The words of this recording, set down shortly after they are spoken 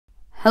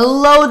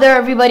Hello there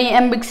everybody,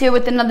 mbrickz here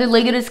with another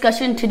LEGO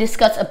discussion to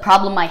discuss a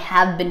problem I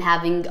have been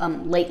having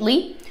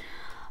lately.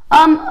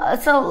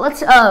 So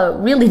let's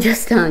really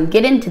just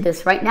get into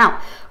this right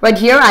now. Right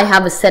here I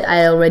have a set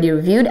I already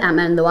reviewed,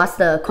 Ant-Man and the Wasp,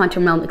 the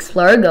Quantum Realm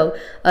Explorer. Go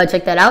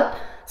check that out.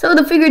 So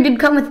the figure did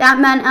come with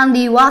Ant-Man and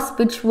the Wasp,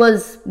 which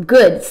was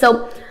good.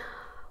 So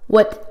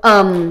what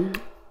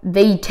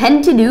they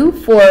tend to do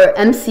for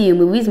MCU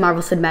movies,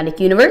 Marvel Cinematic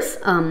Universe,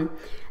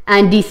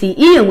 and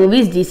DCEU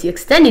movies, DC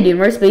Extended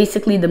Universe,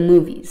 basically the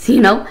movies,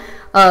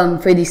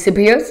 for these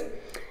superheroes.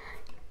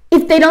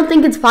 If they don't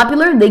think it's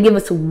popular, they give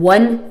us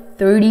one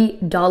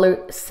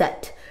 $30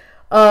 set.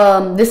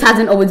 This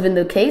hasn't always been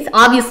the case.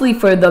 Obviously,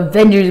 for the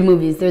Avengers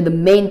movies, they're the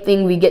main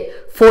thing. We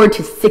get 4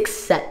 to 6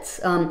 sets.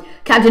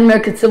 Captain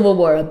America Civil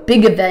War, a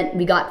big event,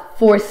 we got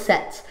 4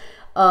 sets.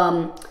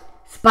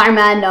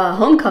 Spider-Man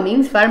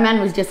Homecoming,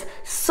 Spider-Man was just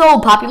so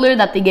popular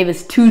that they gave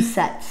us 2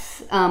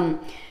 sets.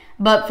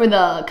 But for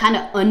the kind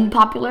of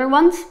unpopular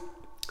ones,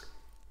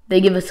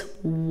 they give us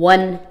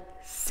 1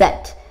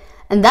 set.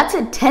 And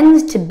it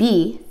tends to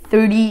be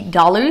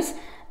 $30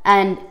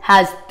 and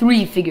has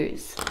 3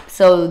 figures.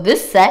 So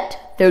this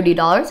set,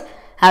 $30,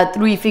 had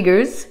 3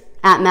 figures.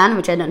 Ant-Man,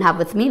 which I don't have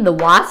with me, the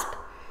Wasp,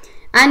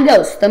 and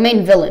Ghost, the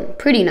main villain.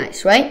 Pretty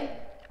nice, right?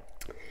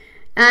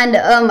 And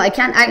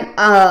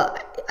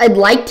I'd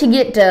like to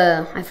get,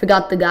 I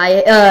forgot the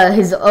guy,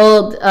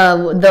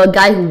 the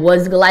guy who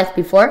was Goliath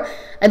before.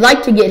 I'd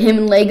like to get him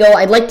in LEGO.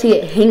 I'd like to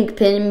get Hank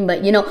Pym,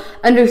 but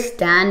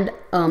understand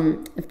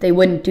if they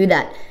wouldn't do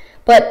that.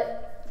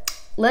 But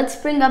let's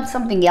bring up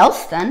something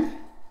else then.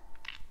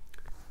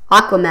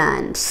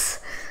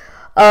 Aquaman's.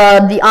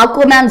 The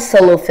Aquaman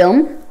solo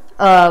film.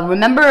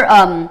 Remember,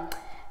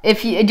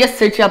 if you just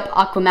search up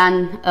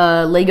Aquaman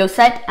LEGO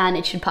set and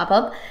it should pop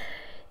up.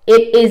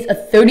 It is a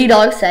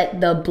 $30 set,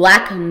 the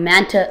Black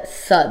Manta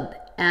sub,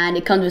 and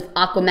it comes with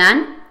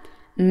Aquaman,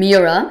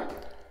 Mera,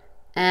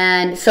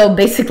 and so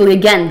basically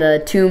again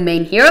the 2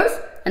 main heroes,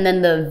 and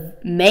then the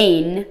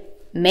main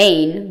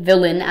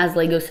villain, as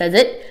LEGO says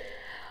it,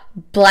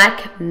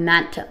 Black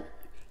Manta.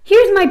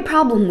 Here's my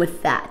problem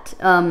with that.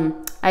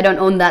 I don't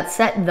own that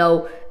set,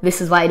 though.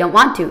 This is why I don't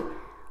want to.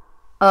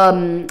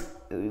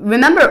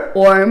 Remember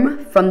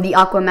Orm from the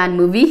Aquaman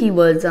movie? He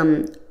was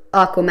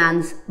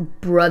Aquaman's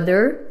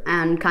brother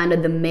and kind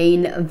of the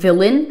main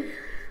villain.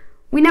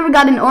 We never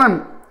got an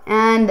Orm,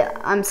 and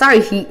I'm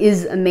sorry, he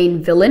is a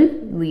main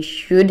villain. We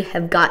should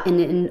have gotten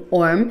an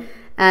Orm.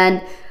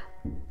 And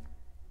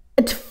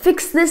to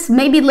fix this,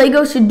 maybe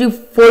LEGO should do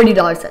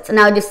 $40 sets. And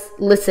now just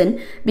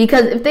listen,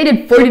 because if they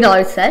did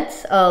 $40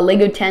 sets,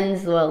 LEGO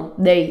 10s, well,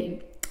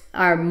 they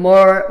are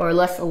more or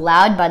less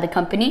allowed by the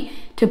company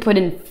to put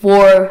in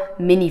 4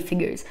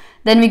 minifigures.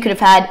 Then we could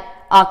have had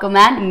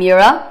Aquaman,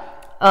 Mera,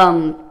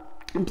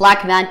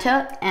 Black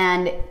Manta,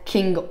 and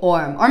King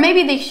Orm. Or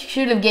maybe they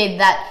should have gave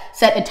that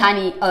set a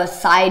tiny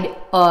side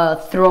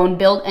throne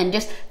build and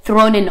just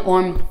thrown in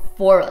Orm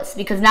for us,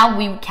 because now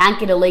we can't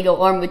get a LEGO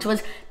Orm, which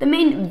was the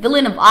main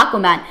villain of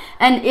Aquaman.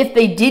 And if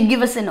they did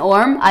give us an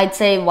Orm, I'd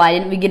say, why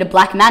didn't we get a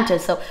Black Manta?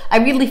 So I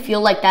really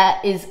feel like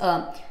that is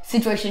a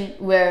situation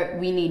where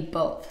we need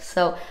both.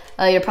 So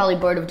you're probably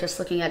bored of just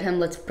looking at him.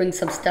 Let's bring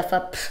some stuff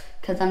up,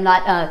 because I'm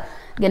not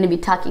going to be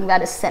talking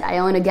about a set I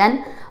own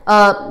again.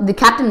 The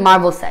Captain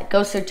Marvel set.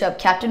 Go search up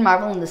Captain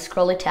Marvel and the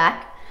Skrull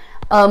Attack.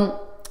 Captain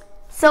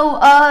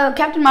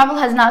Marvel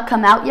has not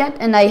come out yet,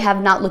 and I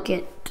have not looked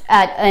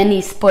at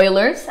any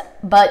spoilers.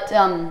 But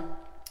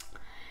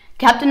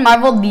Captain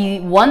Marvel,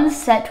 the one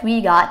set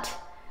we got,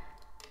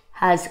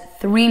 has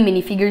 3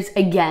 minifigures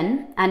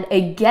again, and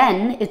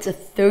again it's a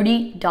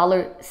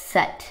 $30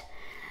 set.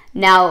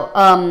 Now,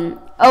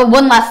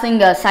 one last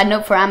thing, side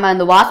note for Ant-Man and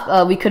the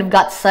Wasp, we could have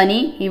got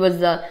Sunny. He was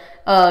the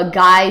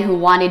guy who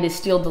wanted to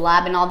steal the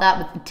lab and all that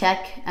with the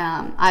tech.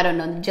 I don't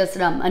know, just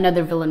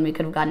another villain we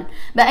could have gotten.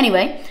 But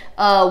anyway,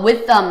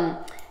 with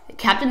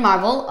Captain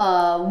Marvel,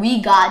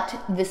 we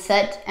got the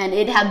set, and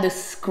it had the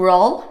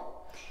Skrull.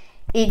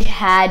 It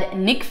had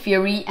Nick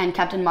Fury and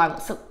Captain Marvel.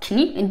 So do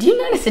you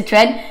notice a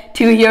trend?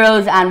 2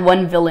 heroes and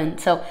 1 villain.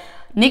 So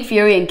Nick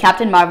Fury and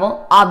Captain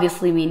Marvel,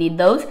 obviously we need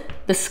those.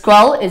 The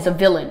Skrull is a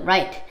villain,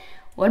 right?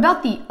 What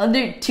about the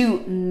other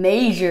 2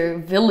 major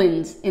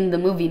villains in the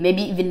movie?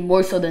 Maybe even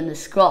more so than the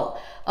Skrull.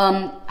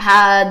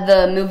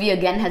 The movie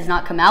again has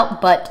not come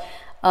out, but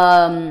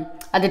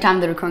at the time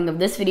of the recording of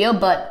this video,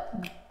 but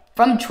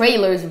from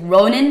trailers,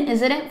 Ronan,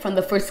 isn't it? From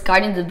the first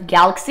Guardians of the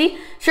Galaxy.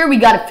 Sure, we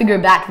got a figure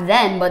back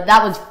then, but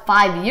that was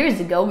 5 years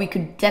ago. We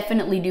could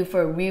definitely do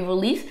for a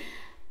re-release.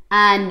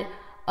 And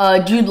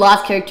Jude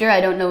Law's character,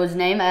 I don't know his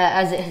name,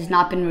 as it has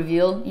not been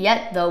revealed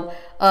yet, though.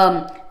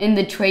 In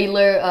the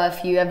trailer,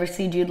 if you ever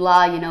see Jude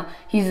Law,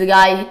 he's the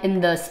guy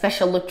in the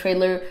special look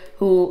trailer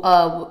who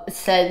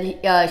said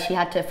she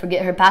had to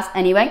forget her past.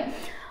 Anyway,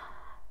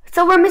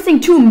 so we're missing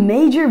 2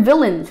 major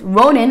villains.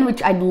 Ronan, which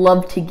I'd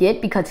love to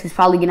get because he's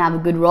probably going to have a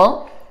good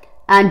role,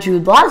 and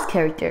Jude Law's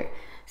character.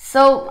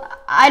 So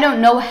I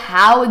don't know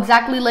how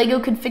exactly LEGO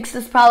could fix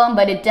this problem,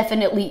 but it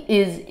definitely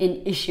is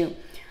an issue.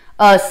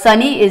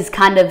 Sunny is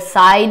kind of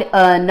side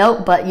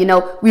note, but you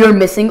know, we are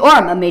missing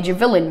Orm, a major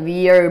villain.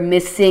 We are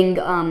missing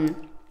the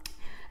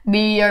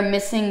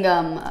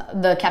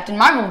Captain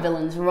Marvel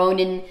villains,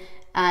 Ronan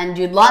and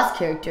Jude Law's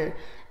character,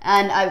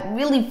 and I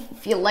really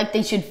feel like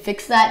they should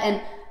fix that.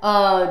 And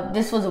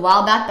this was a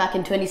while back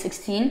in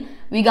 2016.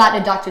 We got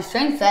a Doctor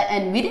Strange set,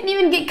 and we didn't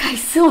even get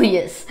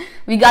Caecilius.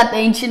 We got the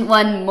Ancient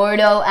One,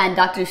 Mordo, and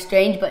Doctor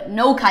Strange, but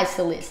no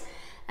Caecilius.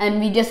 And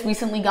we just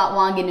recently got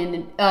Wong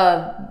in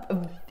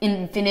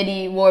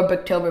Infinity War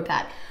Bricktober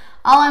pack.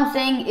 All I'm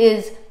saying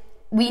is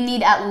we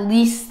need at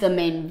least the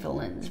main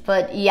villains.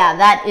 But yeah,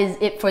 that is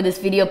it for this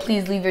video.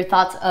 Please leave your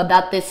thoughts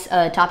about this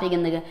topic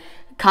in the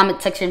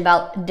comment section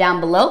down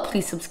below.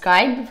 Please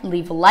subscribe,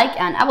 leave a like,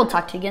 and I will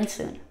talk to you again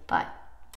soon. Bye.